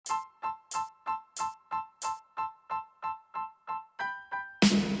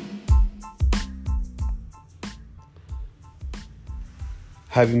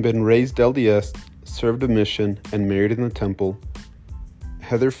Having been raised LDS, served a mission, and married in the temple,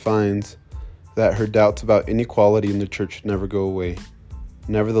 Heather finds that her doubts about inequality in the church never go away.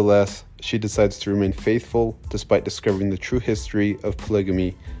 Nevertheless, she decides to remain faithful despite discovering the true history of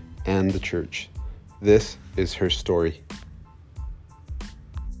polygamy and the church. This is her story.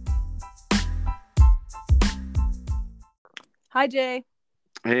 Hi, Jay.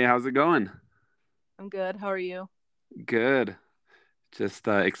 Hey, how's it going? I'm good. How are you? Good. Just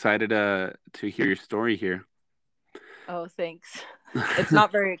excited to hear your story here. Oh, thanks. It's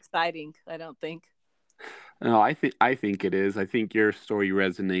not very exciting, I don't think. No, I think it is. I think your story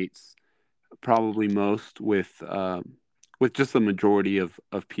resonates probably most with just the majority of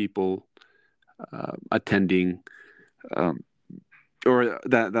people attending or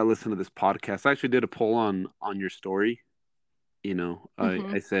that listen to this podcast. I actually did a poll on your story.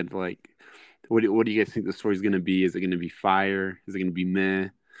 I said like, what do you guys think the story's gonna be? Is it gonna be fire? Is it gonna be meh?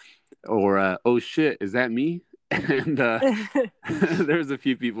 Or oh shit, is that me? And there's a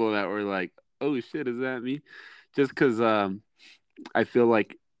few people that were like, oh shit, is that me? Just because I feel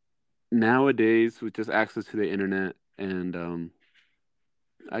like nowadays with just access to the internet and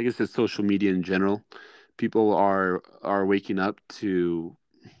I guess it's social media in general, people are waking up to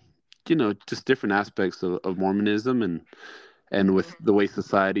just different aspects of Mormonism and with the way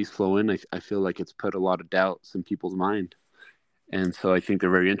society's flowing, I feel like it's put a lot of doubts in people's mind. And so I think they're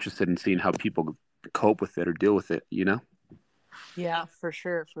very interested in seeing how people cope with it or deal with it, Yeah, for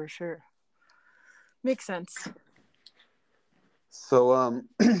sure. Makes sense. So, I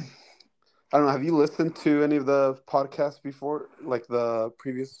don't know. Have you listened to any of the podcasts before, like the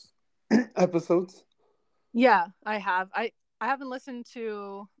previous episodes? Yeah, I have. I haven't listened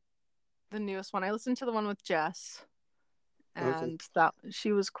to the newest one. I listened to the one with Jess, Okay. and that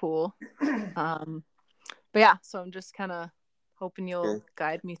she was cool. But yeah, so I'm just kind of hoping Yeah. you'll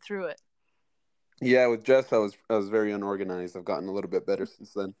guide me through it. Yeah, with Jess, I was very unorganized. I've gotten a little bit better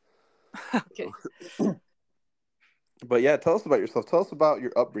since then. Okay. But yeah, tell us about yourself. Tell us about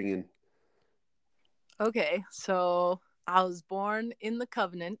your upbringing. Okay, so I was born in the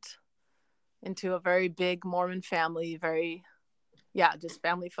Covenant into a very big Mormon family, just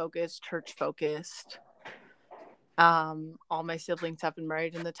family focused, church focused. All my siblings have been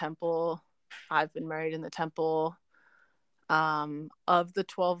married in the temple. I've been married in the temple. Of the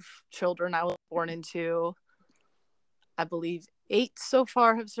 12 children I was born into, I believe 8 so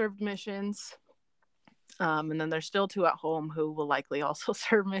far have served missions. And then there's still 2 at home who will likely also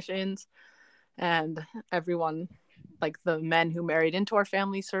serve missions. And everyone, like the men who married into our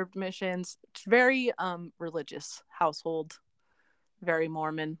family, served missions. It's very religious household, very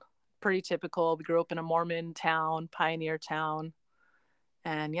Mormon, pretty typical. We grew up in a Mormon town, pioneer town,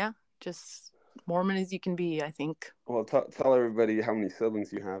 and yeah, just Mormon as you can be, I think. Well, tell everybody how many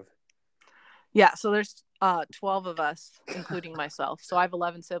siblings you have. Yeah, so there's 12 of us, including myself. So I have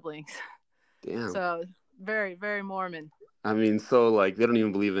 11 siblings. Damn. So very, very Mormon. I mean, so like they don't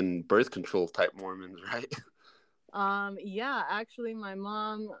even believe in birth control type Mormons, right? Yeah, actually my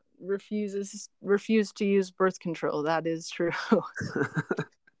mom refused to use birth control. That is true.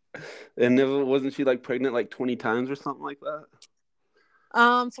 And never wasn't she like pregnant like 20 times or something like that?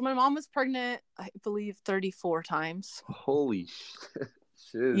 So my mom was pregnant, I believe 34 times. Holy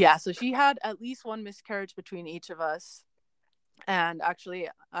shit. Yeah, so she had at least one miscarriage between each of us. And actually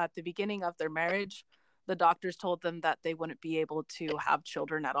at the beginning of their marriage, the doctors told them that they wouldn't be able to have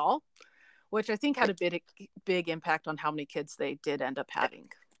children at all, which I think had a big impact on how many kids they did end up having.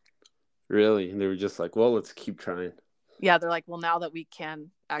 Really? And they were just like, well, let's keep trying. Yeah, they're like, well, now that we can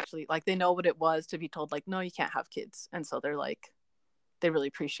actually, like, they know what it was to be told, like, no, you can't have kids. And so they're like, they really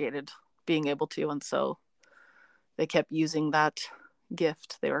appreciated being able to. And so they kept using that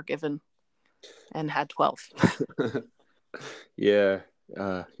gift they were given and had 12. Yeah.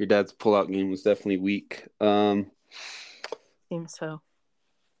 Your dad's pullout game was definitely weak. Seems so.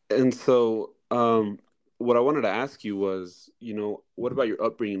 And so, what I wanted to ask you was, what about your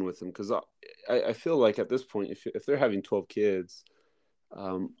upbringing with them? Because I feel like at this point, if they're having 12 kids,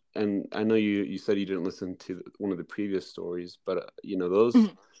 and I know you said you didn't listen to one of the previous stories, but those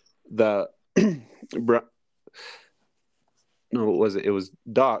the no, what was it? It was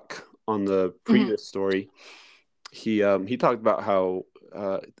Doc on the previous story. He talked about how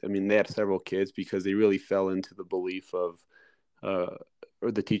I mean they had several kids because they really fell into the belief of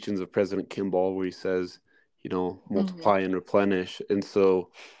or the teachings of President Kimball, where he says, multiply and replenish. And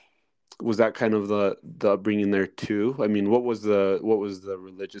so, was that kind of the upbringing there too? I mean, what was the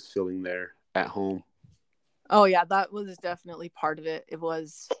religious feeling there at home? Oh yeah, that was definitely part of it. It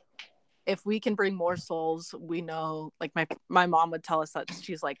was if we can bring more souls, we know, like my mom would tell us that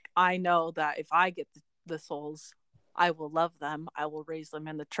she's like, I know that if I get the souls, I will love them, I will raise them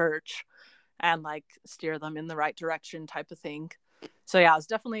in the church and like steer them in the right direction type of thing. So yeah, I was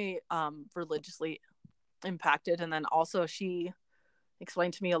definitely religiously impacted. And then also she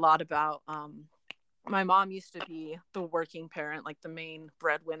explained to me a lot about my mom used to be the working parent, like the main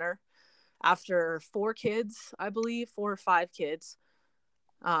breadwinner. After 4 kids, I believe 4 or 5 kids,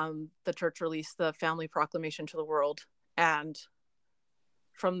 the church released the family proclamation to the world. And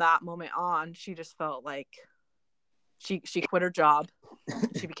from that moment on, she just felt like she quit her job.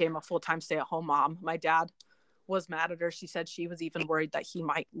 She became a full-time stay-at-home mom. My dad was mad at her. She said she was even worried that he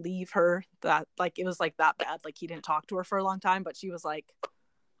might leave her, that like it was like that bad, like he didn't talk to her for a long time. But she was like,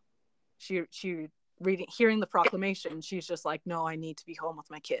 she hearing the proclamation, she's just like, no, I need to be home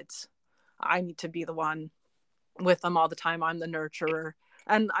with my kids. I need to be the one with them all the time. I'm the nurturer.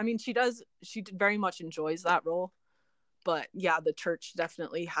 And I mean, she very much enjoys that role. But yeah, the church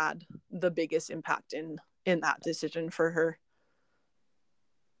definitely had the biggest impact in that decision for her.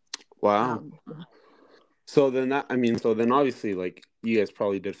 Wow. So then so then obviously, like, you guys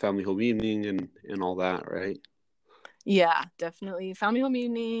probably did family home evening and all that, right? Yeah, definitely family home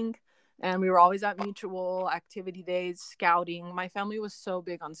evening. And we were always at mutual activity days, scouting. My family was so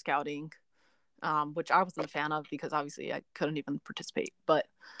big on scouting, which I wasn't a fan of because obviously I couldn't even participate. But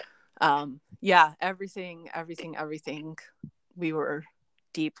yeah, everything. We were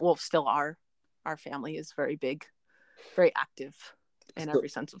deep. Well, still are. Our family is very big, very active in So, every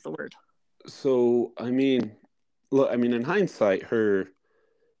sense of the word. so I mean, look, I mean, in hindsight, I'm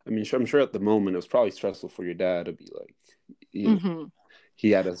sure at the moment it was probably stressful for your dad to be like, you know, Mm-hmm.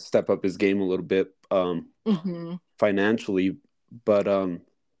 he had to step up his game a little bit, Mm-hmm. financially, but I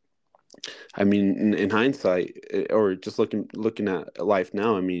mean, in hindsight, or just looking at life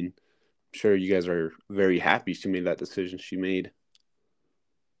now, I mean, I'm sure you guys are very happy she made that decision she made.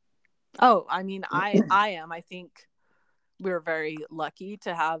 Oh, I mean, I am. I think we're very lucky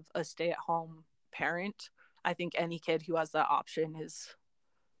to have a stay-at-home parent. I think any kid who has that option is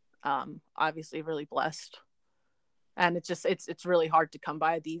obviously really blessed. And it's really hard to come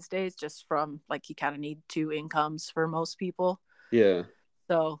by these days, just from like you kind of need 2 incomes for most people. Yeah.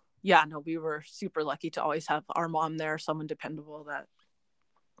 So yeah, no, we were super lucky to always have our mom there, someone dependable that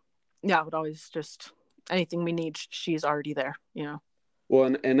yeah would always just anything we need, she's already there, you know.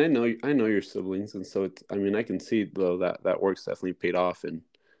 Well, and I know your siblings, and so it's, I mean, I can see though that work's definitely paid off, and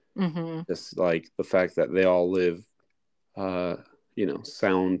Mm-hmm. just like the fact that they all live, uh,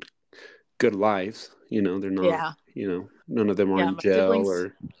 sound good lives. They're not, Yeah. none of them are Yeah, in my jail siblings,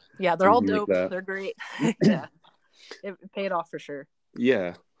 or yeah, they're all anything like dope, that. they're great. Yeah, it paid off for sure.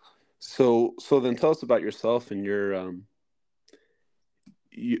 Yeah. So then tell us about yourself and your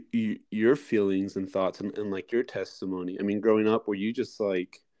feelings and thoughts and like your testimony. I mean, growing up, were you just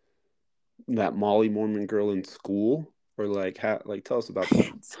like that Molly Mormon girl in school, or like tell us about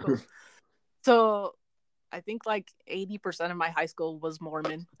that. So I think like 80% of my high school was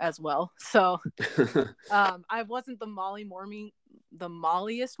Mormon as well. So I wasn't the Molliest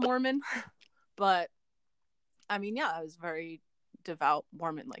Mormon, but I mean, yeah, I was very devout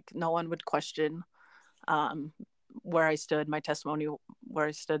Mormon. Like no one would question um, where I stood, my testimony, where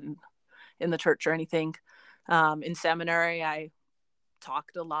I stood in the church or anything. In seminary, I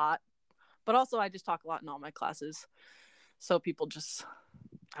talked a lot, but also I just talk a lot in all my classes. So people just,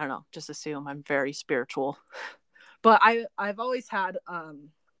 I don't know, just assume I'm very spiritual. But I've always had,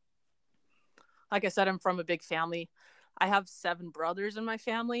 like I said, I'm from a big family. I have 7 brothers in my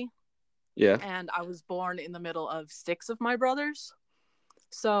family, Yeah. and I was born in the middle of 6 of my brothers.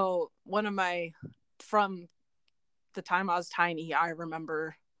 So from the time I was tiny, I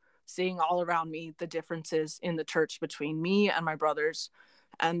remember seeing all around me the differences in the church between me and my brothers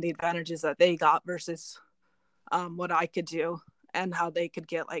and the advantages that they got versus what I could do and how they could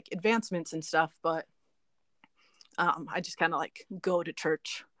get like advancements and stuff. But I just kind of like go to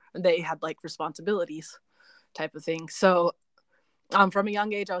church. They had like responsibilities type of thing. So from a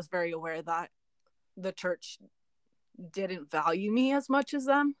young age, I was very aware that the church didn't value me as much as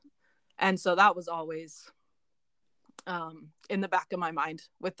them. And so that was always in the back of my mind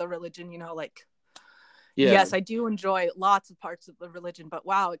with the religion, like, Yeah. yes, I do enjoy lots of parts of the religion, but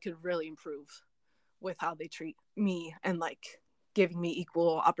wow, it could really improve with how they treat me and like giving me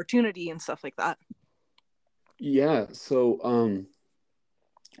equal opportunity and stuff like that. Yeah. So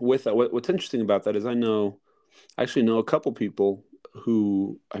with that, what's interesting about that is I actually know a couple people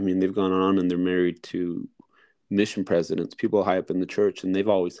who, I mean, they've gone on and they're married to mission presidents, people high up in the church, and they've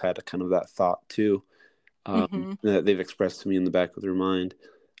always had a kind of that thought too, Mm-hmm. that they've expressed to me in the back of their mind.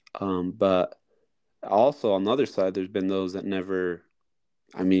 But also on the other side, there's been those that never.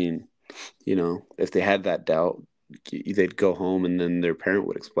 I mean, if they had that doubt, they'd go home and then their parent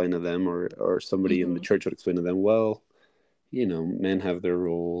would explain to them, or somebody in the Mm-hmm. church would explain to them, well, men have their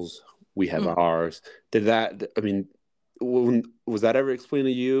rules, we have Mm-hmm. ours. Did that? I mean, was that ever explained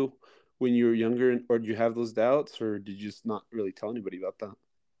to you when you were younger, or did you have those doubts, or did you just not really tell anybody about that?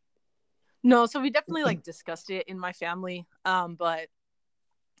 No, so we definitely like discussed it in my family. But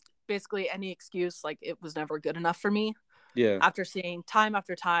basically any excuse, like it was never good enough for me. Yeah. After seeing time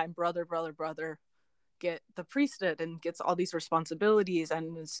after time, brother get the priesthood and gets all these responsibilities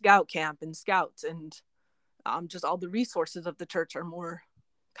and scout camp and scouts and just all the resources of the church are more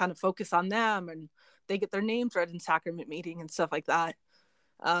kind of focused on them, and they get their names read in sacrament meeting and stuff like that.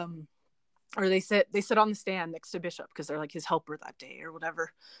 Um, or they sit on the stand next to bishop because they're like his helper that day or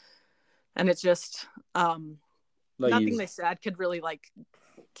whatever. And it's just Like nothing he's they said could really like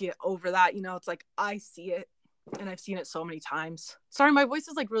get over that. It's like I see it and I've seen it so many times. Sorry, my voice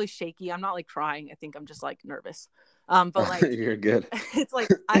is like really shaky. I'm not like crying. I think I'm just like nervous. But like you're good. it's like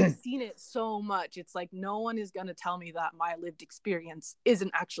I've seen it so much. It's like no one is gonna tell me that my lived experience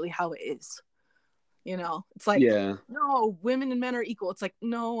isn't actually how it is. It's like, Yeah. no, women and men are equal. It's like,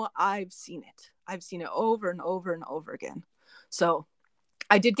 no, I've seen it. I've seen it over and over and over again. So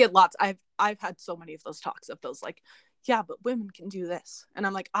I did get lots. I've had so many of those talks of those like, yeah, but women can do this. And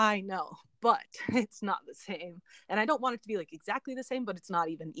I'm like, I know, but it's not the same. And I don't want it to be like exactly the same, but it's not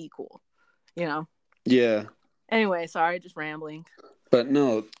even equal, you know? Yeah. Anyway, sorry, just rambling. But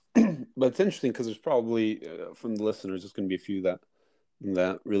no, but it's interesting because there's probably from the listeners, there's going to be a few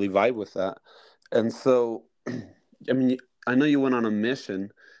that really vibe with that. And so, I mean, I know you went on a mission.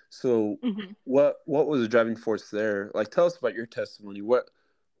 So, Mm-hmm. what was the driving force there? Like, tell us about your testimony.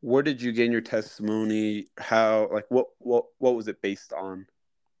 Where did you gain your testimony? How, like, what was it based on?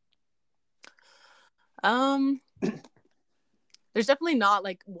 Um, there's definitely not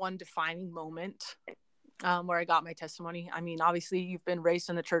like one defining moment where I got my testimony. I mean, obviously, you've been raised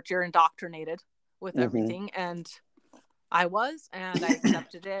in the church, you're indoctrinated with Hmm. everything, and I was, and I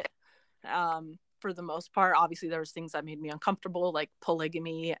accepted it. For the most part, obviously, there was things that made me uncomfortable, like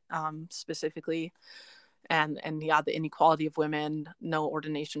polygamy, specifically, and yeah, the inequality of women, no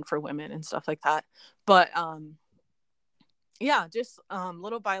ordination for women, and stuff like that. But yeah, just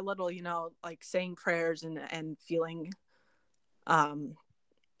little by little, like saying prayers and um,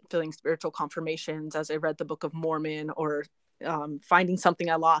 feeling spiritual confirmations as I read the Book of Mormon, or finding something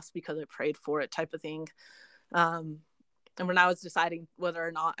I lost because I prayed for it, type of thing. Um, and when I was deciding whether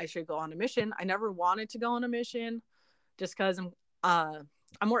or not I should go on a mission, I never wanted to go on a mission just because I'm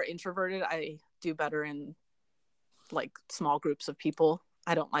more introverted. I do better in like small groups of people.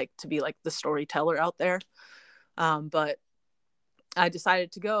 I don't like to be like the storyteller out there. But I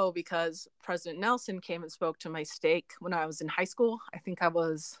decided to go because President Nelson came and spoke to my stake when I was in high school. I think I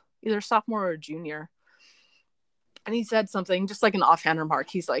was either sophomore or junior. And he said something, just like an offhand remark.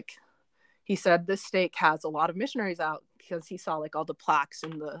 He said this stake has a lot of missionaries out, because he saw like all the plaques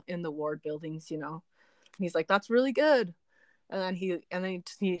in the ward buildings. And he's like, that's really good. And then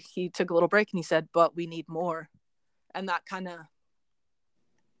he took a little break and he said, but we need more. And that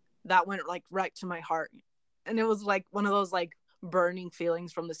went like right to my heart. And it was like one of those like burning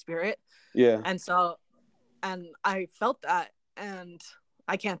feelings from the spirit. Yeah. And so, and I felt that, and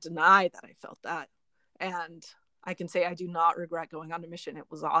I can't deny that I felt that. And I can say I do not regret going on a mission. It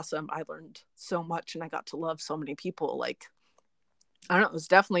was awesome. I learned so much and I got to love so many people. Like, I don't know, it was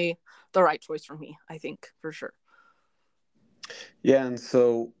definitely the right choice for me, I think, for sure. Yeah. And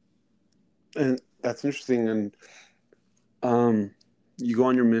that's interesting. And um, you go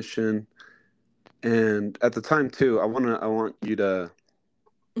on your mission, and at the time too, I want you to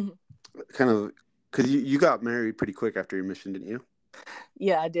Mhm. kind of, because you got married pretty quick after your mission, didn't you?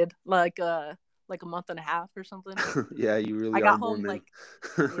 Yeah, I did. Like a month and a half or something. Yeah, you I really are got home Mormon. like,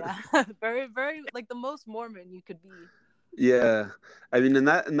 yeah, very, very like the most Mormon you could be. Yeah, I mean, in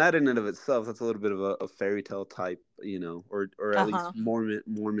and of itself, that's a little bit of a fairy tale type, or at Uh-huh. least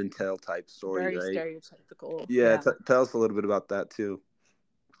Mormon tale type story, Very right? stereotypical. Yeah, Yeah. tell us a little bit about that too.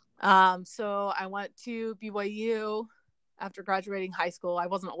 So I went to BYU after graduating high school. I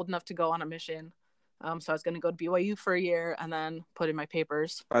wasn't old enough to go on a mission. So I was going to go to BYU for a year and then put in my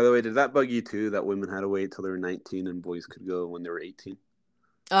papers. By the way, did that bug you too that women had to wait till they were 19 and boys could go when they were 18?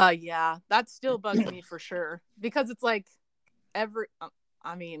 Yeah, that still bugs me for sure, because it's like every,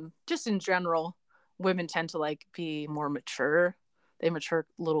 I mean, just in general, women tend to like be more mature. They mature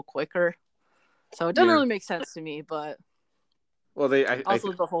a little quicker. So it doesn't Yeah. really make sense to me, but Well,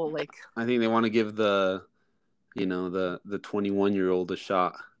 also the whole like, I think they want to give the 21-year-old a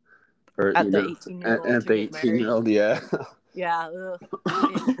shot. or at the 18-year-old at to the get married. 18-year-old, yeah. Yeah.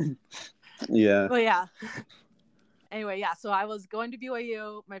 Ick. Yeah. But yeah. Anyway, yeah. So I was going to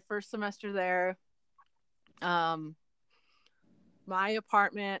BYU my first semester there. My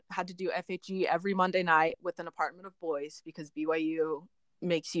apartment had to do FHE every Monday night with an apartment of boys because BYU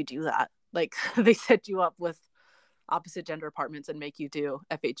makes you do that. Like they set you up with opposite gender apartments and make you do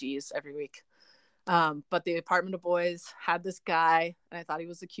FHEs every week. But the apartment of boys had this guy, and I thought he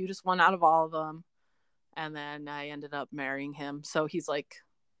was the cutest one out of all of them. And then I ended up marrying him. So he's like,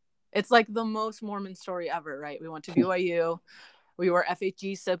 it's like the most Mormon story ever, right? We went to BYU, we were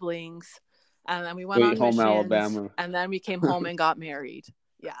FHG siblings, and then we went Sweet on home missions, Alabama. and then we came home and got married.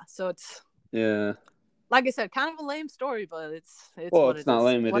 Yeah, so it's Yeah. like I said, kind of a lame story, but it's Well, what it's it not is.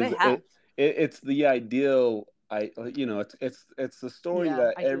 lame. It What I is have. it's the ideal. It's the story Yeah,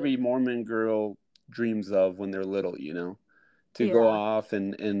 that I do. every Mormon girl dreams of when they're little. To go Yeah. off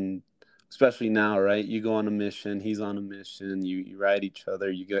and especially now, right? You go on a mission. He's on a mission. You ride each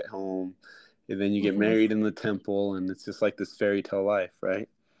other. You get home, and then you get Mm-hmm. married in the temple, and it's just like this fairy tale life, right?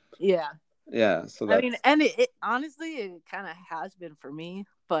 Yeah. Yeah. So I mean, that's and it honestly, it kind of has been for me,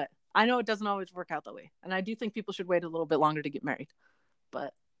 but I know it doesn't always work out that way. And I do think people should wait a little bit longer to get married.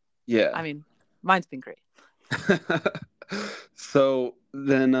 But yeah. I mean, mine's been great. So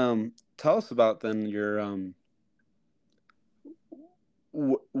then, tell us about then your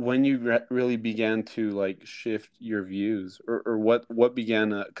when you really began to like shift your views, or what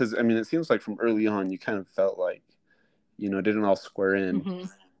began, because I mean it seems like from early on you kind of felt like it didn't all square in,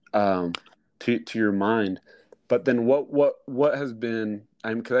 Mm-hmm. um to your mind, but then what has been,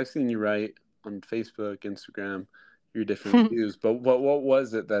 because I've seen you write on Facebook, Instagram, your different views, but what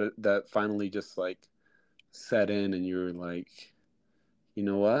was it that finally just like set in and you were like, you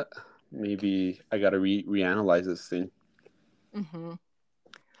know what, maybe I gotta reanalyze this thing. Mm-hmm.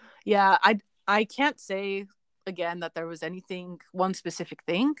 Yeah, I can't say again that there was anything one specific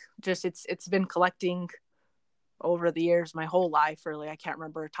thing. Just it's been collecting over the years, my whole life really. I can't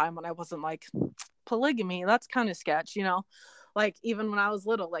remember a time when I wasn't like, polygamy, that's kind of sketch, like even when I was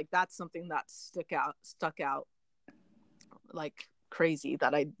little, like that's something that stuck out like crazy,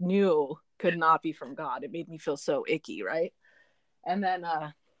 that I knew could not be from God. It made me feel so icky, right? And then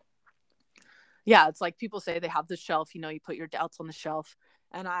yeah, it's like people say they have the shelf, you put your doubts on the shelf.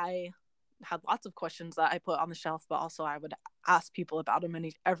 And I had lots of questions that I put on the shelf, but also I would ask people about them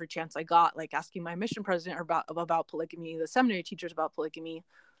every chance I got, like asking my mission president about polygamy, the seminary teachers about polygamy.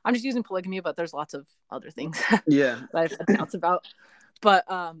 I'm just using polygamy, but there's lots of other things Yeah. that I've had doubts about. But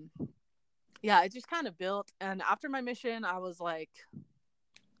yeah, it just kind of built. And after my mission, I was like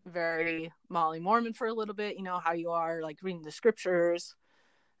very Molly Mormon for a little bit, how you are, like reading the scriptures,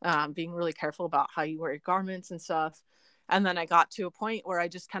 being really careful about how you wear your garments and stuff. And then I got to a point where I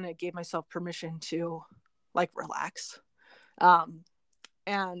just kind of gave myself permission to like relax.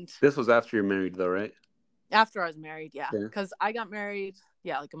 And This was after you're married though, right? after I was married, yeah, Yeah. because I got married,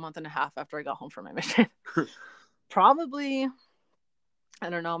 yeah, like a month and a half after I got home from my mission. Probably, I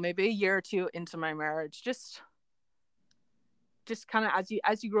don't know, maybe a year or two into my marriage, just kind of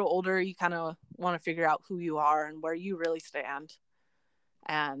as you grow older, you kind of want to figure out who you are and where you really stand.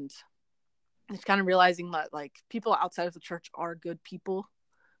 And it's kind of realizing that like people outside of the church are good people.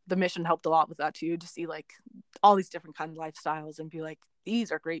 The mission helped a lot with that too, to see like all these different kind of lifestyles and be like,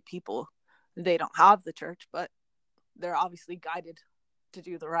 these are great people. They don't have the church, but they're obviously guided to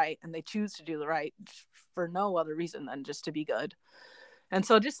do the right, and they choose to do the right for no other reason than just to be good. And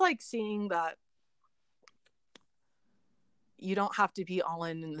so just like seeing that you don't have to be all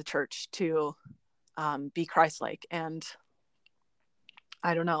in the church to be Christ-like. And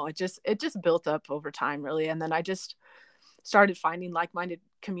I don't know, it just built up over time really. And then I just started finding like-minded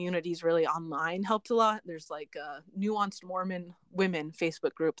communities really online, helped a lot. There's like a Nuanced Mormon Women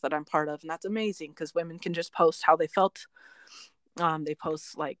Facebook group that I'm part of, and that's amazing because women can just post how they felt. They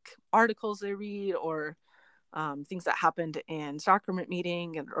post like articles they read, or things that happened in sacrament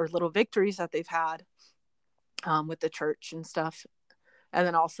meeting, or little victories that they've had with the church and stuff. And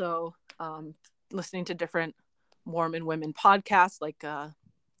then also listening to different Mormon women podcasts, like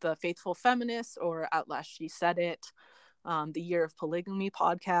the Faithful Feminists, or At Last She Said It, the Year of Polygamy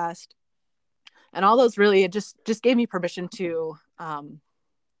podcast. And all those really, it just gave me permission to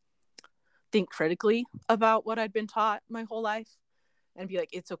think critically about what I'd been taught my whole life, and be like,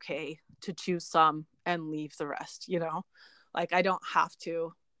 it's okay to choose some and leave the rest, like I don't have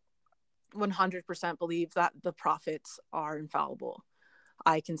to 100% believe that the prophets are infallible.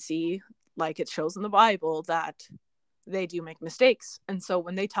 I can see, like it shows in the Bible, that they do make mistakes. And so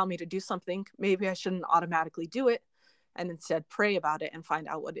when they tell me to do something, maybe I shouldn't automatically do it, and instead pray about it and find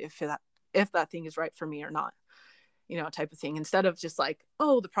out if that thing is right for me or not, type of thing. Instead of just like,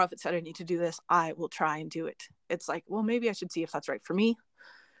 oh, the prophet said I need to do this, I will try and do it. It's like, well, maybe I should see if that's right for me.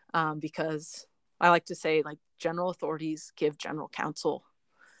 Because I like to say, like, general authorities give general counsel.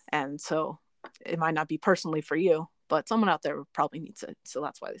 And so it might not be personally for you, but someone out there probably needs it. So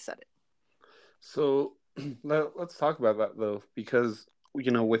that's why they said it. So let's talk about that though, because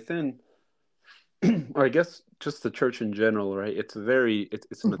within, or I guess just the church in general, right? It's an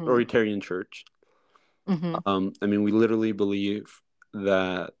Mm-hmm. authoritarian church. Mm-hmm. I mean, we literally believe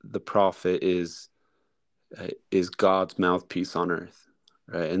that the prophet is God's mouthpiece on earth,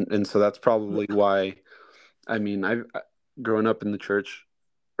 right? And so that's probably why. I mean, growing up in the church,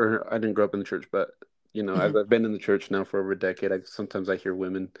 or I didn't grow up in the church, but Mm-hmm. as I've been in the church now for over a decade, sometimes I hear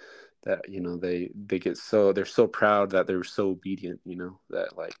women that they get they're so proud that they're so obedient,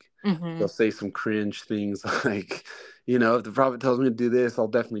 that like Mm-hmm. they'll say some cringe things like, if the prophet tells me to do this, I'll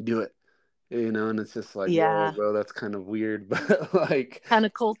definitely do it, and it's just like, whoa, Yeah. bro, that's kind of weird, but like, Kind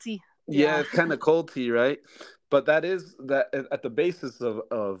of culty. yeah, Yeah. it's kind of culty, right? But that is that at the basis of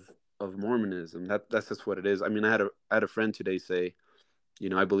Mormonism. That's just what it is. I mean, I had a friend today say,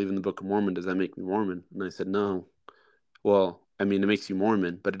 I believe in the Book of Mormon. Does that make me Mormon? And I said, no. Well, I mean, it makes you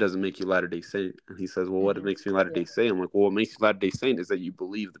Mormon, but it doesn't make you Latter Day Saint. And he says, well, what it Mm-hmm. makes me Latter Yeah. Day Saint? I'm like, well, what makes you Latter Day Saint is that you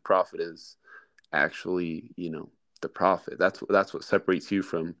believe the prophet is actually, the prophet. That's what separates you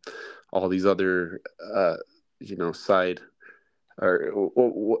from all these other, side,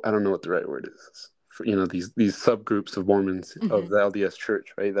 or I don't know what the right word is. For, these subgroups of Mormons of Mm-hmm. the LDS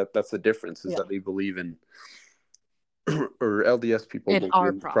Church, right? That's the difference, is Yeah. that they believe in, or LDS people In believe our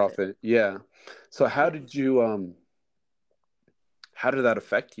in the prophet. prophet. Yeah. So Yeah. how did that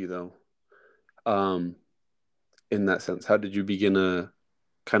affect you though? Um, in that sense, how did you begin to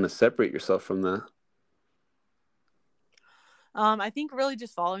kind of separate yourself from that? I think really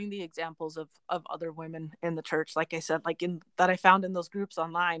just following the examples of other women in the church, like I said, like in that I found in those groups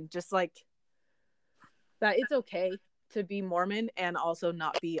online, just like that it's okay to be Mormon and also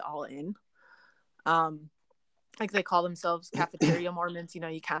not be all in. Um, like they call themselves cafeteria Mormons, you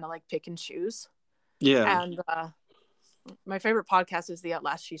kind of like pick and choose. Yeah. And my favorite podcast is the At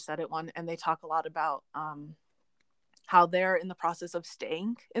Last She Said It one, and they talk a lot about how they're in the process of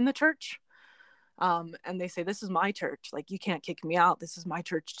staying in the church. And they say, this is my church. Like, you can't kick me out. This is my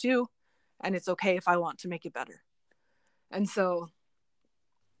church too. And it's okay if I want to make it better. And so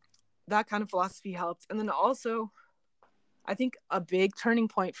that kind of philosophy helped. And then also, I think a big turning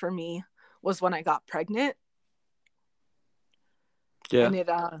point for me was when I got pregnant. Yeah.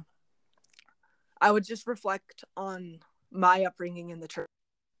 And I would just reflect on my upbringing in the church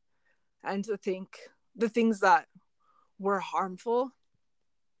and to think the things that were harmful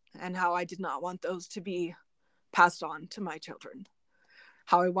and how I did not want those to be passed on to my children,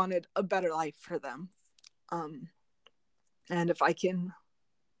 how I wanted a better life for them. And if I can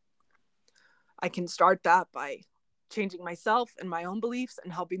start that by changing myself and my own beliefs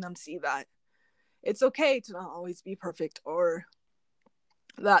and helping them see that it's okay to not always be perfect, or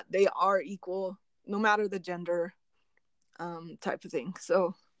that they are equal no matter the gender, type of thing.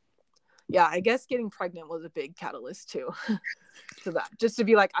 So yeah, I guess getting pregnant was a big catalyst too to that, just to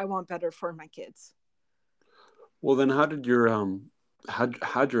be like, I want better for my kids. Well, then how'd your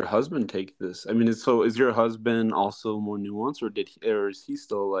husband take this? I mean, is your husband also more nuanced, or is he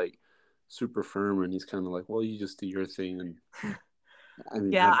still like super firm and he's kind of like, well, you just do your thing? And I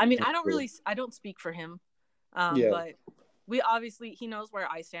mean, Yeah, I mean, how I don't speak for him, yeah, but we obviously, he knows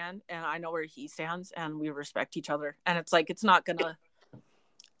where I stand and I know where he stands, and we respect each other, and it's like it's not gonna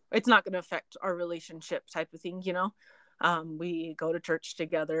affect our relationship, type of thing. We go to church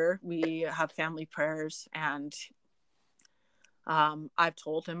together, we have family prayers, and I've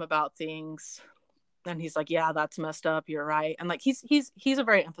told him about things, and he's like, yeah, that's messed up, you're right. And like he's a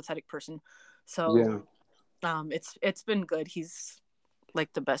very empathetic person. So yeah. it's been good. He's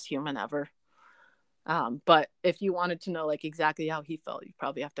like the best human ever. But if you wanted to know like exactly how he felt, you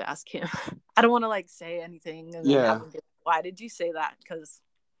probably have to ask him. I don't want to like say anything and then have Yeah. him be like, why did you say that?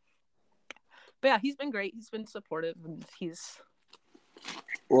 But yeah, he's been great. He's been supportive, and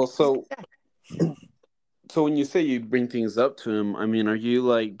Well, he's a good guy. so when you say you bring things up to him, I mean, are you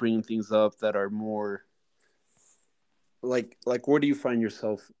like bringing things up that are more like where do you find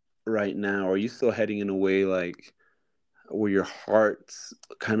yourself right now? Are you still heading in a way like where your heart's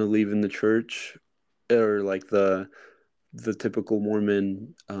kind of leaving the church, or like the typical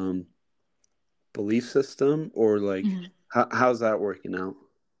Mormon belief system, or like Mhm. how's that working out?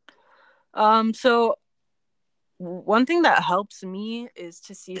 So one thing that helps me is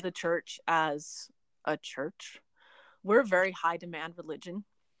to see the church as a church. we're a very high demand religion.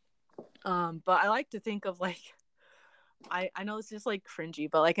 But I like to think of like, I know it's just like cringy,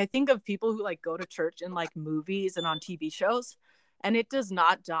 but like I think of people who like go to church in like movies and on TV shows, and it does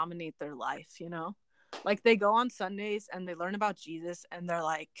not dominate their life, you know? Like they go on Sundays and they learn about Jesus and they're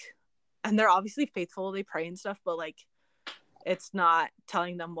like, and they're obviously faithful, they pray and stuff, but like it's not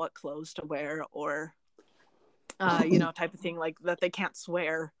telling them what clothes to wear or you know, type of thing, like that they can't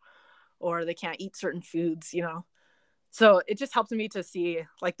swear or they can't eat certain foods, you know. So it just helped me to see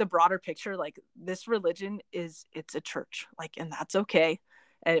like the broader picture, like this religion is, it's a church, like, and that's okay.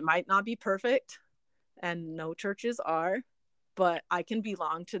 And it might not be perfect, and no churches are, but I can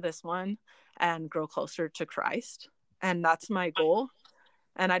belong to this one and grow closer to Christ, and that's my goal.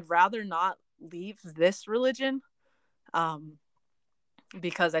 And I'd rather not leave this religion, um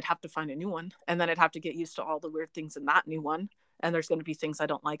because I'd have to find a new one, and then I'd have to get used to all the weird things in that new one, and there's going to be things I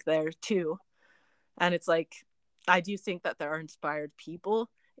don't like there too. And it's like, I do think that there are inspired people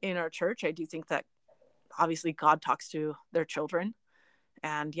in our church. I do think that obviously God talks to their children.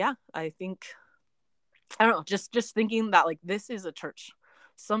 And yeah, I think, I don't know, just thinking that like this is a church.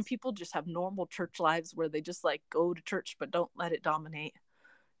 Some people just have normal church lives where they just like go to church but don't let it dominate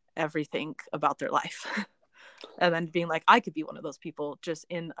everything about their life. And then being like, I could be one of those people, just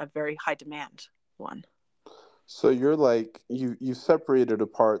in a very high demand one. So you're like you separated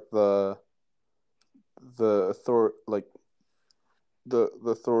apart the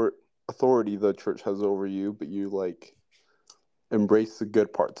authority the church has over you, but you like embrace the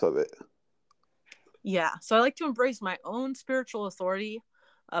good parts of it. Yeah. So I like to embrace my own spiritual authority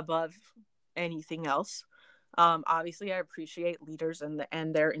above anything else. Obviously, I appreciate leaders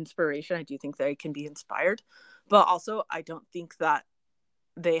and their inspiration. I do think they can be inspired, but also I don't think that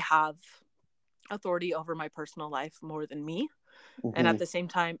they have authority over my personal life more than me. And at Mm-hmm. the same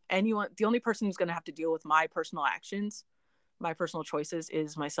time, anyone, the only person who's going to have to deal with my personal actions, my personal choices,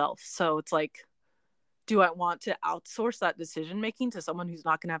 is myself. So it's like, do I want to outsource that decision making to someone who's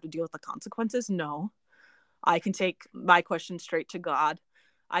not going to have to deal with the consequences? No. I can take my questions straight to God.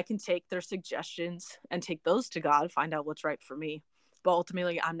 I can take their suggestions and take those to God, find out what's right for me. But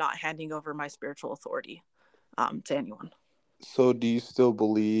ultimately, I'm not handing over my spiritual authority to anyone. So do you still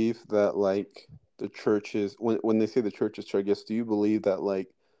believe that like the church is when they say the church is true, I guess do you believe that like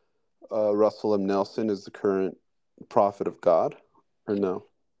Russell M. Nelson is the current prophet of God or no?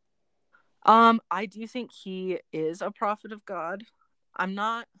 I do think he is a prophet of God. I'm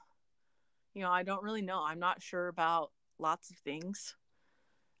not, I don't really know. I'm not sure about lots of things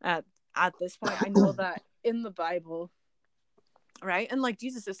at at this point. I know that in the Bible, right? And like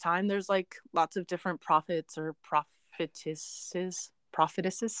Jesus's time, there's like lots of different prophets or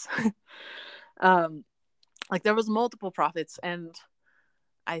prophetesses. um, like there was multiple prophets, and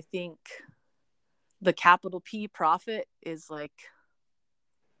I think the capital P prophet is like,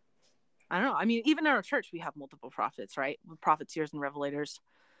 I don't know. I mean, even in our church, we have multiple prophets, right? Prophets, seers, and revelators.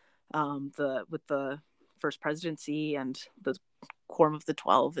 The with the first presidency and the quorum of the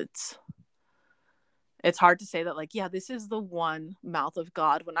 12, it's hard to say that like, yeah, this is the one mouth of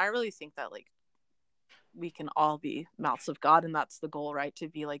God, when I really think that like we can all be mouths of God, and that's the goal, right? To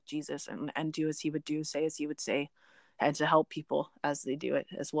be like Jesus and do as he would do, say as he would say, and to help people as they do it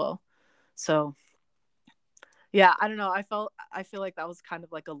as well. So yeah, I don't know. I feel like that was kind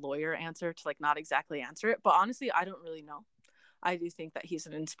of like a lawyer answer to like not exactly answer it, but honestly, I don't really know. I do think that he's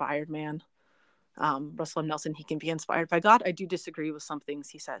an inspired man. Russell M. Nelson, he can be inspired by God. I do disagree with some things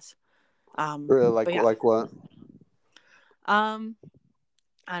he says. Really, But yeah. like what? Um,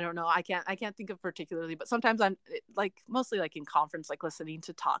 I don't know. I can't think of particularly, but sometimes I'm like mostly like in conference, like listening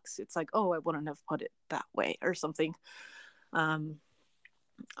to talks. It's like, oh, I wouldn't have put it that way or something. Um,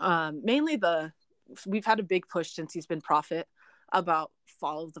 Mainly we've had a big push since he's been prophet about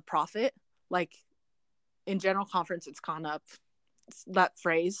follow the prophet. Like in general conference, it's gone up. That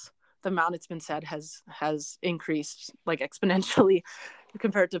phrase, the amount it's been said has increased like exponentially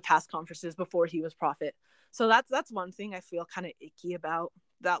compared to past conferences before he was prophet. So that's one thing I feel kind of icky about,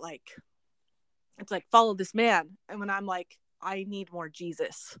 that like it's like follow this man, and when I'm like, I need more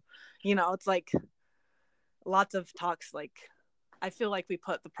Jesus, it's like lots of talks, like I feel like we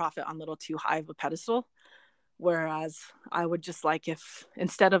put the prophet on a little too high of a pedestal, whereas I would just like, if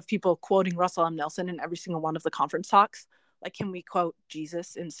instead of people quoting Russell M. Nelson in every single one of the conference talks, like can we quote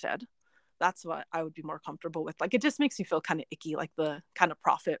Jesus instead? That's what I would be more comfortable with. Like it just makes me feel kind of icky, like the kind of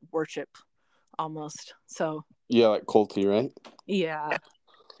prophet worship almost. So Yeah, like culty, right? yeah.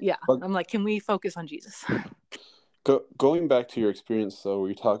 Yeah, But I'm like, can we focus on Jesus? going back to your experience, though, where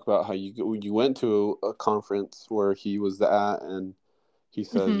you talk about how you went to a conference where he was at, and he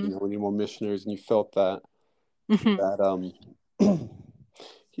says, Mm-hmm. we need more missionaries, and you felt that. Mhm.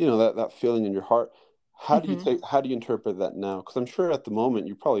 that that feeling in your heart. Mhm. How do you interpret that now? Because I'm sure at the moment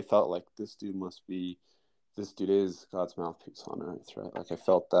you probably felt like this dude is God's mouthpiece on earth, right? Like I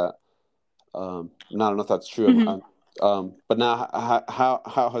felt that. And I don't know if that's true. Mhm. But now,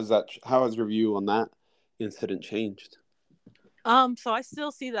 how has your view on that incident changed? So I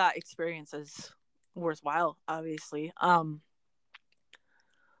still see that experience as worthwhile, obviously.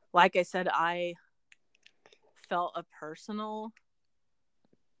 Like I said, I felt a personal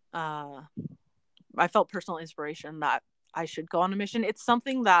uh I felt personal inspiration that I should go on a mission. It's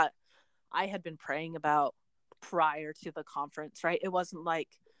something that I had been praying about prior to the conference, right? It wasn't like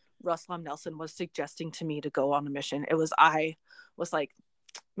Russell M. Nelson was suggesting to me to go on a mission. It was I was like,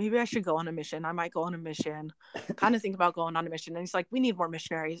 maybe I should go on a mission. I might go on a mission. Kind of think about going on a mission. And he's like, we need more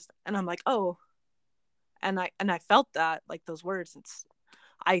missionaries. And I'm like, oh. And I felt that, like those words.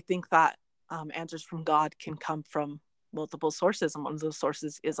 I think that answers from God can come from multiple sources, and one of those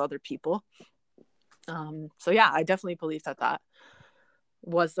sources is other people. So yeah, I definitely believe that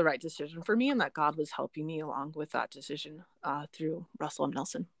was the right decision for me, and that God was helping me along with that decision through Russell M.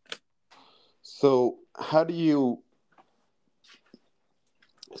 Nelson. So how do you,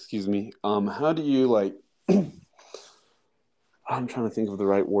 excuse me, how do you like? I'm trying to think of the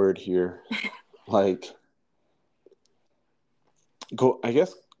right word here. Like, I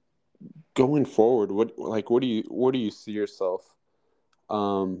guess going forward, where do you see yourself,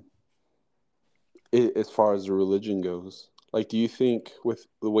 um, as far as the religion goes? Like, do you think with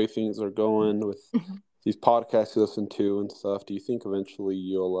the way things are going with these podcasts you listen to and stuff, do you think eventually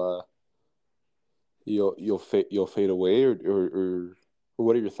you'll fade away, or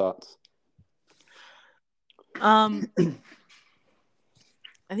what are your thoughts? um,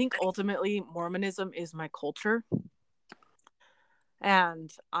 I think ultimately Mormonism is my culture,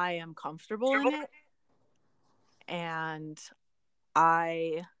 and I am comfortable in it, and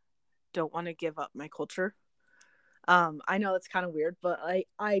I don't want to give up my culture. I know it's kind of weird, but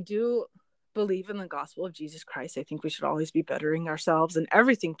I do believe in the gospel of Jesus Christ. I think we should always be bettering ourselves, and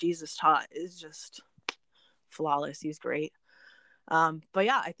everything Jesus taught is just flawless. He's great. But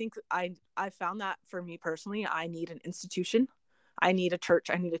yeah, I think I found that for me personally, I need an institution, I need a church,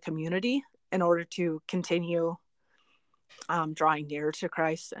 I need a community in order to continue drawing nearer to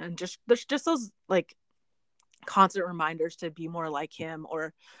Christ, and just there's just those like constant reminders to be more like Him,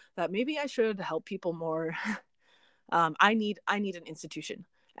 or that maybe I should help people more. I need an institution,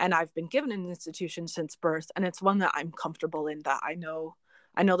 and I've been given an institution since birth, and it's one that I'm comfortable in. That I know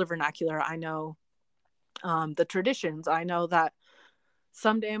the vernacular, I know the traditions, I know that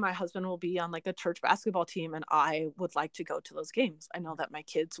someday my husband will be on like a church basketball team, and I would like to go to those games. I know that my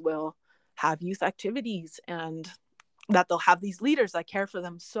kids will have youth activities, and that they'll have these leaders that care for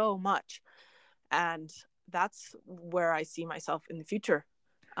them so much, and that's where I see myself in the future.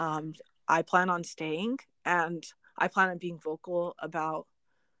 Um, I plan on staying, and I plan on being vocal about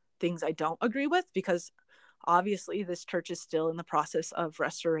things I don't agree with, because obviously this church is still in the process of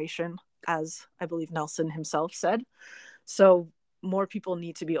restoration, as I believe Nelson himself said. So more people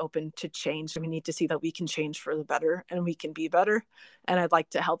need to be open to change, and we need to see that we can change for the better and we can be better. And I'd like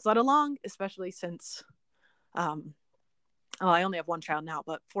to help that along, especially since I only have one child now,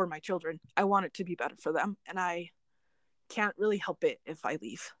 but for my children, I want it to be better for them, and I can't really help it if I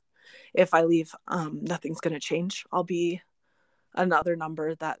leave. If I leave, nothing's going to change. I'll be another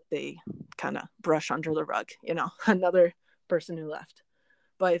number that they kind of brush under the rug, another person who left.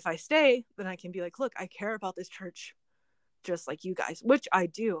 But if I stay, then I can be like, look, I care about this church just like you guys, which I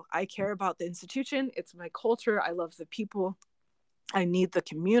do. I care about the institution. It's my culture. I love the people. I need the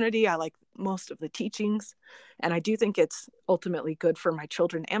community. I like most of the teachings. And I do think it's ultimately good for my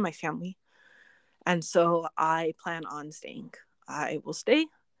children and my family. And so I plan on staying. I will stay.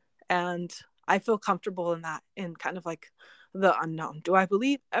 And I feel comfortable in that, in kind of like the unknown. Do I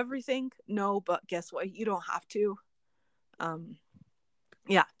believe everything? No, but guess what? You don't have to. Um,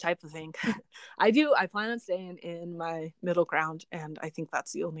 yeah, type of thing. I do. I plan on staying in my middle ground, and I think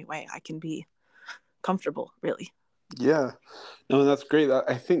that's the only way I can be comfortable, really. Yeah, no, that's great.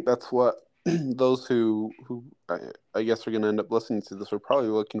 I think that's what those who I guess are going to end up listening to this are probably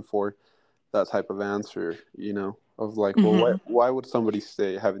looking for, that type of answer, of like, well, Mm-hmm. why would somebody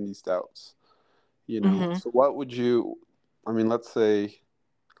stay having these doubts, Mm-hmm. So what would you, I mean, let's say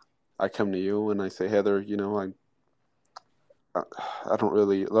I come to you and I say, Heather, I don't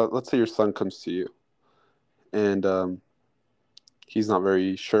really, let's say your son comes to you and he's not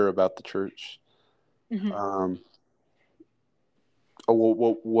very sure about the church. Mm-hmm. Um,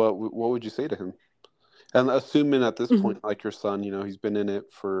 what would you say to him? And assuming at this Mm-hmm. point, like your son, he's been in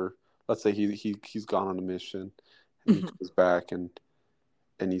it for let's say he's gone on a mission and he comes back and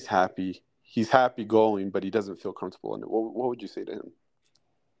he's happy. He's happy going, but he doesn't feel comfortable in it. What would you say to him?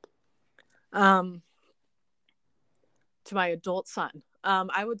 To my adult son,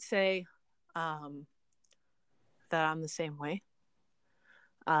 I would say that I'm the same way.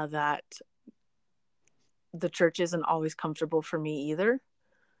 That the church isn't always comfortable for me either.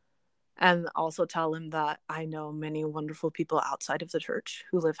 And also tell him that I know many wonderful people outside of the church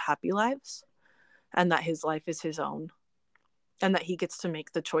who live happy lives, and that his life is his own, and that he gets to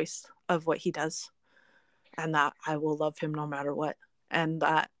make the choice of what he does, and that I will love him no matter what, and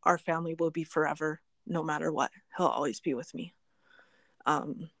that our family will be forever no matter what. He'll always be with me.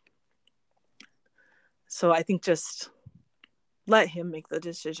 So I think just let him make the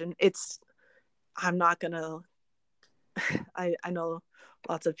decision. I'm not gonna I know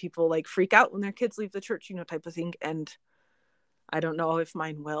lots of people like freak out when their kids leave the church, type of thing. And I don't know if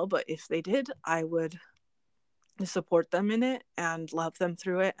mine will, but if they did, I would support them in it and love them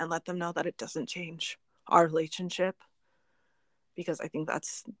through it and let them know that it doesn't change our relationship, because I think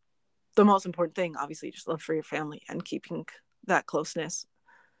that's the most important thing. Obviously, just love for your family and keeping that closeness.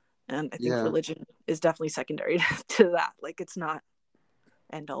 And I think religion is definitely secondary to that. Like, it's not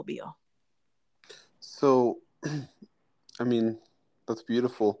end all be all. So, I mean, that's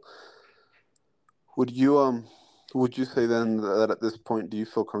beautiful. Would you say then that at this point, do you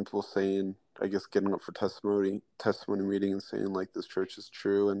feel comfortable saying, I guess, getting up for testimony meeting and saying like this church is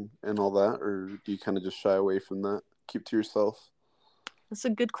true and all that, or do you kind of just shy away from that, keep to yourself? That's a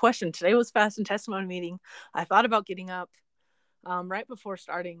good question. Today was fast and testimony meeting. I thought about getting up right before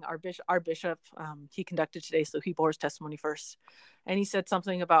starting. Our bishop, he conducted today, so he bore his testimony first, and he said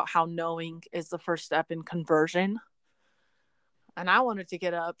something about how knowing is the first step in conversion. And I wanted to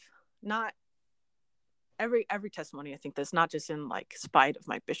get up, not every testimony. I think that's not just in like spite of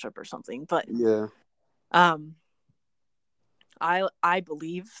my bishop or something, but I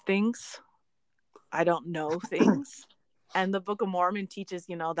believe things. I don't know things. And the Book of Mormon teaches,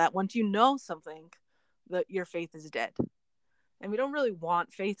 that once you know something, that your faith is dead. And we don't really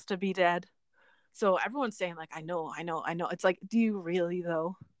want faith to be dead. So everyone's saying like, I know. It's like, do you really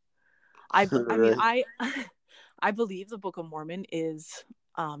though? I mean, I believe the Book of Mormon is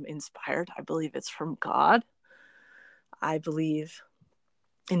inspired. I believe it's from God. I believe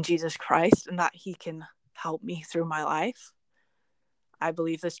in Jesus Christ and that he can help me through my life. I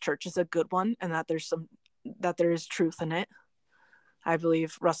believe this church is a good one and that there is truth in it. I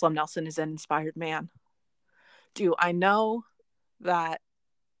believe Russell M. Nelson is an inspired man. Do I know that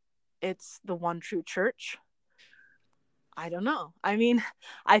it's the one true church? I don't know. I mean,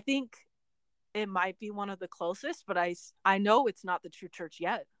 I think it might be one of the closest, but I know it's not the true church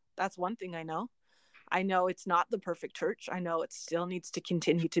yet. That's one thing I know. I know it's not the perfect church. I know it still needs to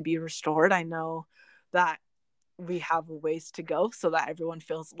continue to be restored. I know that we have a ways to go so that everyone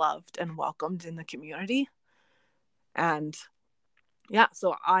feels loved and welcomed in the community. And yeah,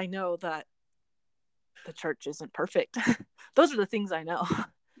 so I know that the church isn't perfect. Those are the things I know.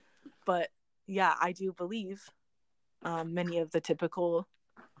 But yeah, I do believe many of the typical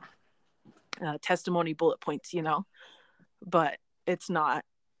testimony bullet points, but it's not.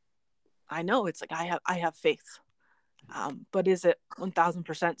 I know it's like I have faith, but is it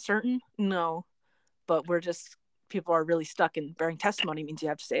 1,000% certain? No, but people are really stuck in bearing testimony means you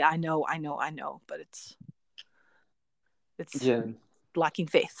have to say I know, but it's lacking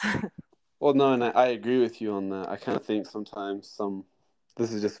faith. Well, no, and I agree with you on that. I kind of think sometimes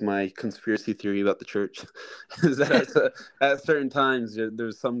this is just my conspiracy theory about the church, is that at certain times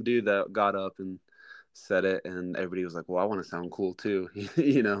there's some dude that got up and said it, and everybody was like, "Well, I want to sound cool too,"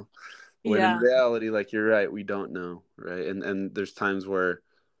 When in reality, like you're right, we don't know, right? And there's times where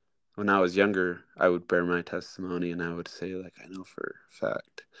when I was younger, I would bear my testimony and I would say like I know for a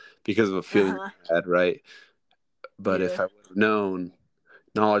fact because of a feeling I had, right? But if I would have known,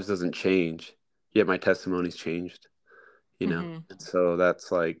 knowledge doesn't change, yet my testimony's changed, And so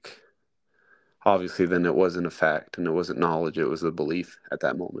that's like, obviously then it wasn't a fact and it wasn't knowledge, it was a belief at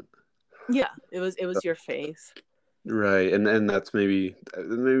that moment. Yeah, it was your faith. Right. And that's maybe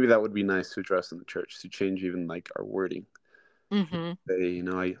that would be nice to address in the church, to change even like our wording. Say,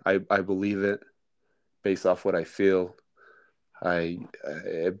 I believe it based off what I feel.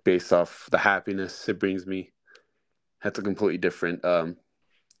 Based off the happiness it brings me. That's a completely different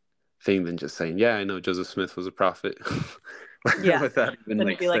thing than just saying, yeah, I know Joseph Smith was a prophet. Yeah. Without even then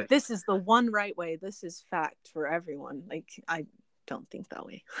like it'd be like, this is the one right way. This is fact for everyone. Like, I don't think that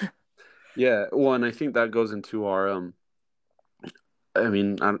way. Yeah. Well, and I think that goes into our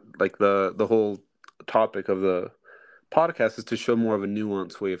like the whole topic of the podcast is to show more of a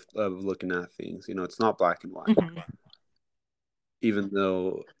nuanced way of looking at things. It's not black and white. Mm-hmm. Even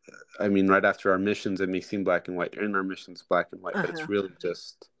though, I mean, right after our missions, it may seem black and white. In our missions, black and white, but it's Uh-huh. really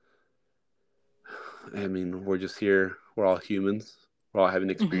just, I mean, we're just here. We're all humans. We're all having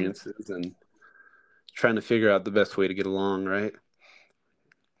Mm-hmm. experiences and trying to figure out the best way to get along, right?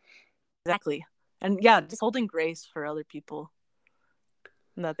 Exactly. And yeah, just holding grace for other people,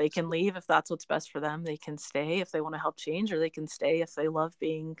 and that they can leave if that's what's best for them. They can stay if they want to help change, or they can stay if they love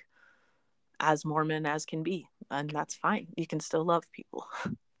being as Mormon as can be. And that's fine. You can still love people.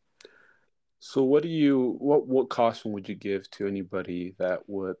 So what caution would you give to anybody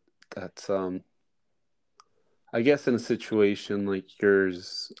that's I guess in a situation like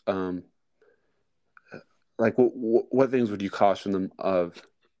yours, like what things would you caution them of?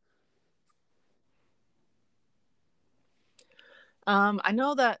 I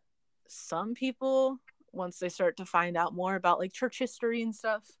know that some people, once they start to find out more about like church history and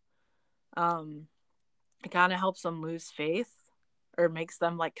stuff, um, it kind of helps them lose faith or makes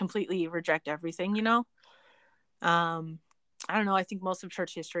them like completely reject everything, you know? Um, I don't know. I think most of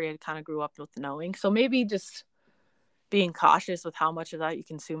church history I kind of grew up with knowing. So maybe just being cautious with how much of that you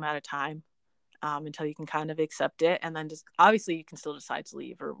consume at a time, until you can kind of accept it. And then just obviously you can still decide to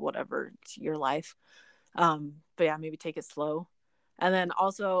leave or whatever. It's your life. But yeah, maybe take it slow. And then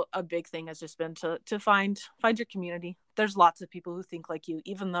also a big thing has just been to find your community. There's lots of people who think like you,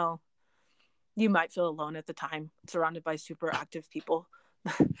 even though you might feel alone at the time, surrounded by super active people.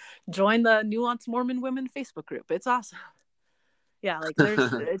 Join the Nuanced Mormon Women Facebook group. It's awesome. Yeah, like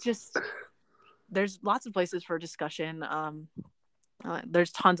there's lots of places for discussion.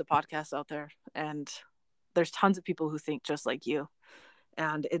 There's tons of podcasts out there, and there's tons of people who think just like you.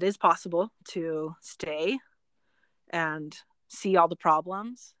 And it is possible to stay and see all the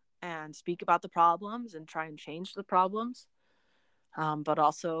problems and speak about the problems and try and change the problems. But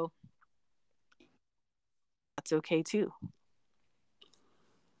also, that's okay too.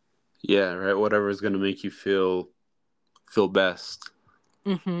 Yeah, right. Whatever is going to make you feel best.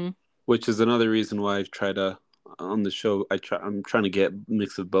 Mm-hmm. Which is another reason why I've tried to on the show. I'm trying to get a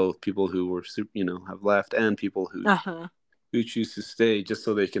mix of both people who were have left and people Uh-huh. who choose to stay, just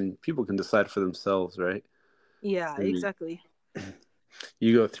so people can decide for themselves, right? Yeah, I mean, exactly.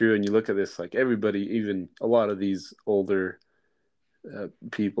 you go through and you look at this, like everybody, even a lot of these older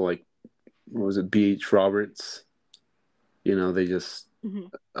people, like what was it, B.H. Roberts? They just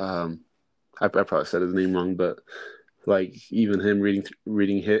Mm-hmm. I probably said his name wrong, but like even him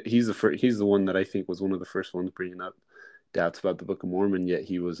reading he's the one that I think was one of the first ones bringing up doubts about the Book of Mormon. Yet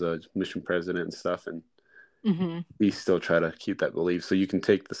he was a mission president and stuff, and Mm-hmm. he still try to keep that belief. So you can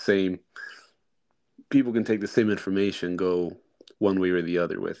take the same people can take the same information, go one way or the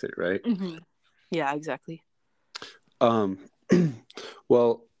other with it, right? Mm-hmm. Yeah, exactly. Um,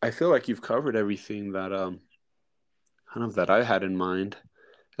 well, I feel like you've covered everything that kind of that I had in mind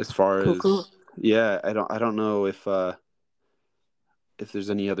as far Cool, as cool. yeah. I don't know if there's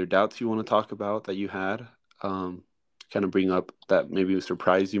any other doubts you want to talk about that you had, kind of bring up that maybe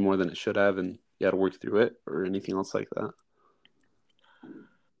surprised you more than it should have, and you had to work through it, or anything else like that.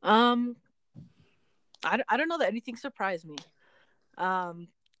 Um, I don't know that anything surprised me. Um,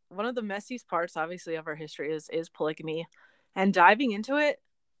 One of the messiest parts, obviously, of our history is polygamy, and diving into it,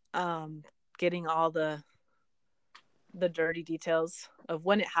 um, getting all the dirty details of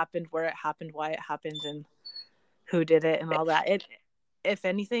when it happened, where it happened, why it happened, and who did it, and all that. It, if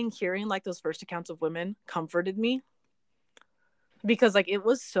anything, hearing like those first accounts of women comforted me, because like it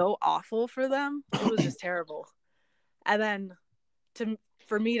was so awful for them. It was just terrible. And then to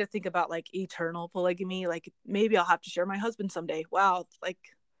for me to think about like eternal polygamy, like maybe I'll have to share my husband someday. Wow, like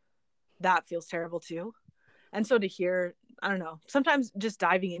that feels terrible too. And so to hear, I don't know, sometimes just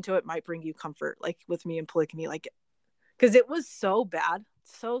diving into it might bring you comfort, like with me and polygamy, like because it was so bad,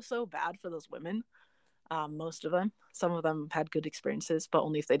 so bad for those women. Most of them, some of them had good experiences, but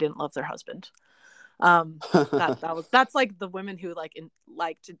only if they didn't love their husband. Um, that's like the women who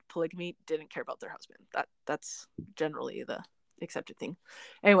liked polygamy didn't care about their husband. That's generally the accepted thing.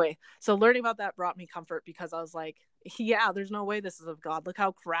 Anyway, so learning about that brought me comfort, because I was like, yeah, there's no way this is of God. Look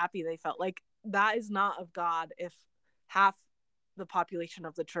how crappy they felt. Like that is not of God if half the population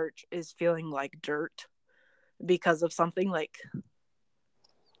of the church is feeling like dirt because of something. Like,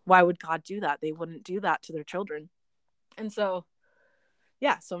 why would God do that? They wouldn't do that to their children. And so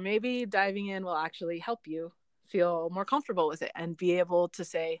yeah, so maybe diving in will actually help you feel more comfortable with it and be able to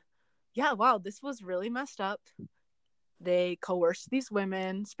say, yeah, wow, this was really messed up. They coerced these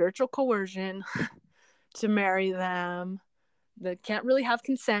women, spiritual coercion, to marry them. They can't really have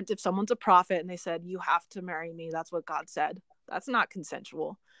consent if someone's a prophet and they said, you have to marry me. That's what God said. That's not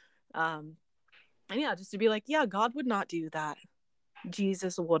consensual. And yeah, just to be like, yeah, God would not do that.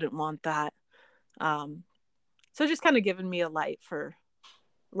 Jesus wouldn't want that. So just kind of giving me a light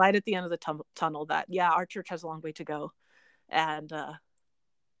at the end of the tunnel that, yeah, our church has a long way to go. And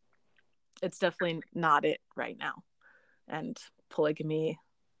it's definitely not it right now. And polygamy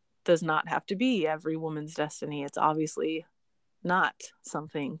does not have to be every woman's destiny. It's obviously not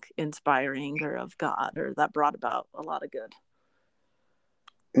something inspiring or of God or that brought about a lot of good.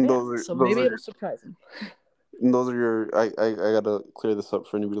 So maybe it'll surprise him. Those are your. I gotta clear this up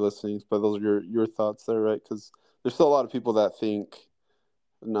for anybody listening, but those are your thoughts there, right? Because there's still a lot of people that think,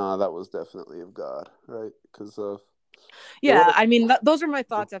 nah, that was definitely of God, right? Because of I mean, those are my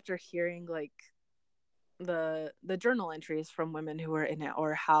thoughts after hearing like the journal entries from women who were in it,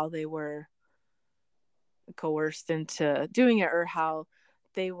 or how they were coerced into doing it, or how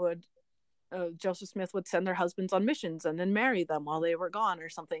they would Joseph Smith would send their husbands on missions and then marry them while they were gone or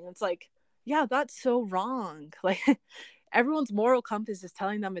something. It's like, yeah, that's so wrong. Like everyone's moral compass is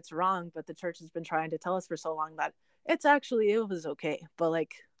telling them it's wrong, but the church has been trying to tell us for so long that it was okay. But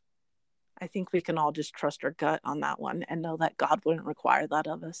like, I think we can all just trust our gut on that one and know that God wouldn't require that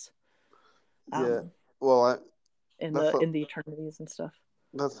of us. Yeah. Well, in the eternities and stuff.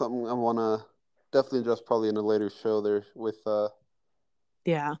 That's something I want to definitely address probably in a later show there with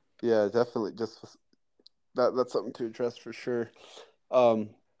yeah, definitely just that's something to address for sure.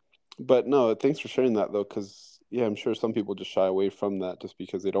 But no, thanks for sharing that though, because yeah, I'm sure some people just shy away from that just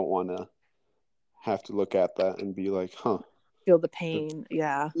because they don't want to have to look at that and be like, huh, feel the pain.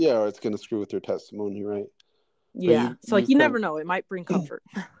 Yeah, or it's gonna screw with their testimony, right? Yeah, so like you never know, it might bring comfort.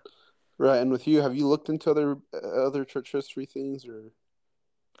 Right, and with you, have you looked into other church history things or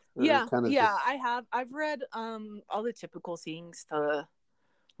yeah, kind of just... I have. I've read all the typical things.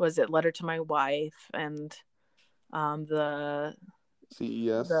 Letter to my wife and the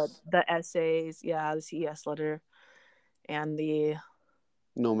CES, the essays, the CES letter, and the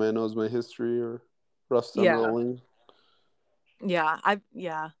No Man Knows My History or Rust Unrolling. I'm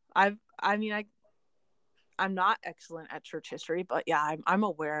not excellent at church history, but yeah, I'm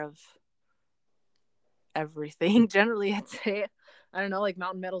aware of everything. Generally, I'd say, I don't know, like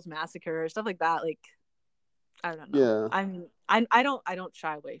Mountain Meadows Massacre or stuff like that. Like, I don't know. Yeah. I don't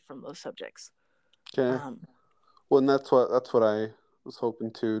shy away from those subjects. Okay. Well, and that's what I was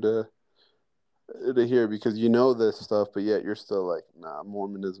hoping to hear, because you know this stuff, but yet you're still like, nah,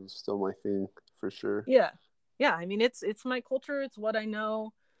 Mormonism's still my thing for sure. Yeah. I mean, it's my culture. It's what I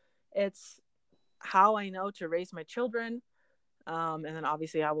know. It's how I know to raise my children. And then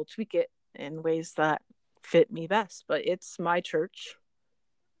obviously I will tweak it in ways that fit me best. But it's my church,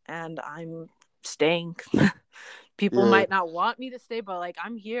 and I'm staying. People might not want me to stay, but like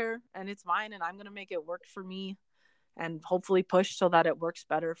I'm here and it's mine, and I'm gonna make it work for me, and hopefully push so that it works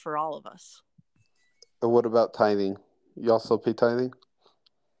better for all of us. And what about tithing? You also pay tithing?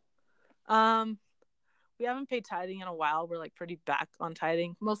 We haven't paid tithing in a while. We're like pretty back on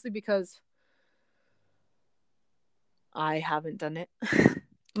tithing, mostly because I haven't done it.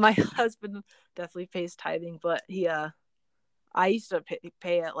 My husband definitely pays tithing, but I used to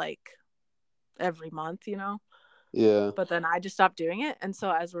pay it like every month, Yeah. But then I just stopped doing it, and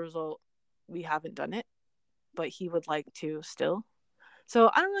so as a result, we haven't done it. But he would like to still.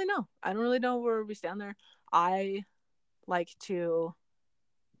 So I don't really know. I don't really know where we stand there. I like to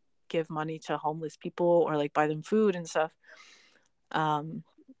give money to homeless people or like buy them food and stuff. And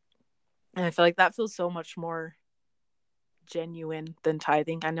I feel like that feels so much more genuine than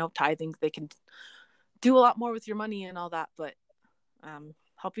tithing. I know tithing, they can do a lot more with your money and all that, but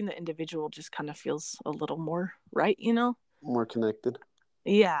helping the individual just kind of feels a little more right, More connected.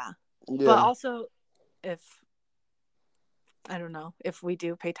 Yeah. But also, I don't know, if we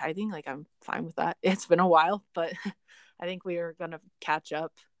do pay tithing, like I'm fine with that. It's been a while, but I think we are going to catch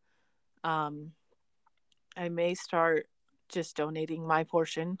up. I may start just donating my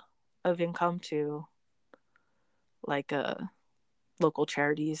portion of income to like local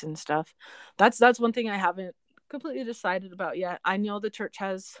charities and stuff. That's one thing I haven't completely decided about yet. I know the church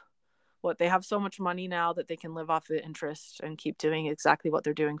has they have so much money now that they can live off the interest and keep doing exactly what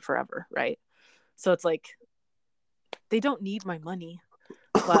they're doing forever, right? So it's like they don't need my money,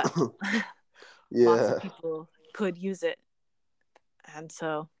 but lots of people could use it. And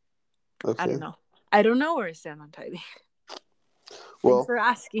so I don't know. I don't know where I stand on tithing. Thanks for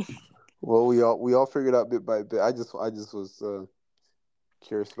asking. Well, we all figured out bit by bit. I just was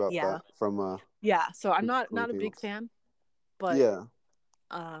curious about that from so I'm not a big fan, but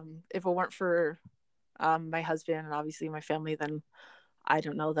if it weren't for my husband and obviously my family, then I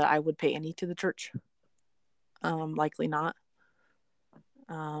don't know that I would pay any to the church. Likely not.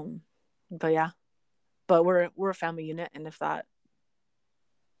 But yeah, but we're a family unit, and if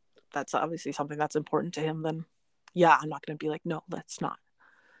that's obviously something that's important to him, then yeah, I'm not going to be like, no, that's not.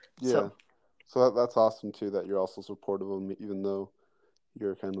 Yeah. So So that's awesome too, that you're also supportive of him, even though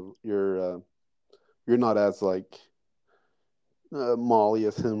you're not as like Molly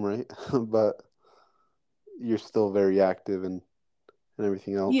as him, right? But you're still very active and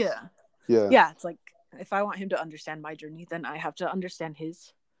everything else. yeah, Yeah. yeah, it's like if I want him to understand my journey, then I have to understand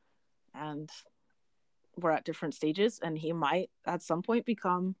his, and we're at different stages, and he might at some point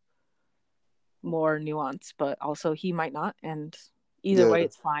become more nuanced, but also he might not, and either way, Yeah.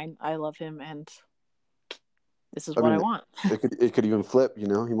 it's fine. I love him, and this is I what I mean, want. it could even flip. You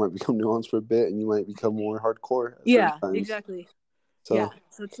might become nuanced for a bit, and you might become more hardcore at certain Yeah, times. exactly. Yeah,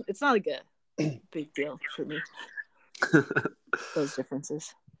 So, so it's not like a big deal for me, those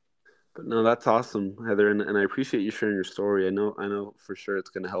differences. but no, that's awesome, Heather, and I appreciate you sharing your story. I know for sure it's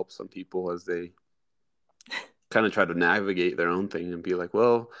going to help some people as they kind of try to navigate their own thing and be like,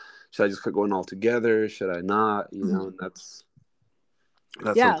 well, should I just quit going all together? Should I not? And that's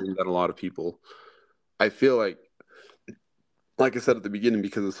Yeah. something that a lot of people, I feel like I said at the beginning,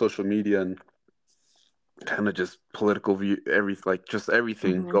 because of social media and kind of just political view, just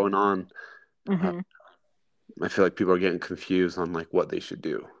everything Hmm. going on. Uh, Hmm. I feel like people are getting confused on like what they should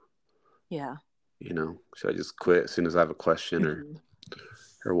do. Yeah. Should I just quit as soon as I have a question Hmm.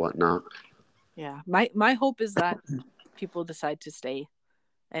 or whatnot? Yeah. My hope is that people decide to stay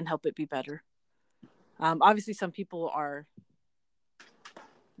and help it be better. Obviously, some people are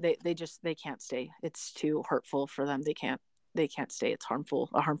they can't stay. It's too hurtful for them. They can't stay. It's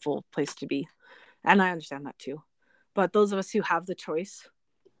a harmful place to be, and I understand that too. But those of us who have the choice,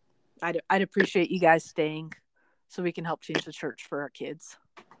 I'd appreciate you guys staying, so we can help change the church for our kids,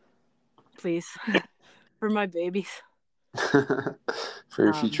 please, for my babies. For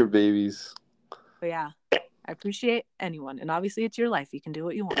your Um, future babies. but yeah, I appreciate anyone, and obviously it's your life. You can do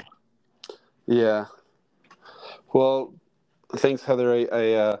what you want. Yeah. Well, thanks, Heather.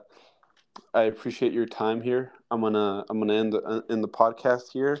 I appreciate your time here. I'm gonna end the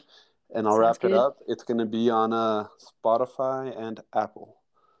podcast here, and I'll Sounds wrap it good. up. It's gonna be on Spotify and Apple,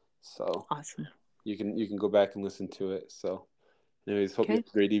 so Awesome. you can go back and listen to it. So, anyways, hope you Okay. have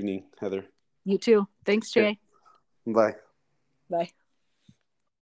a great evening, Heather. You too. Thanks, Okay, Jay. bye. Bye.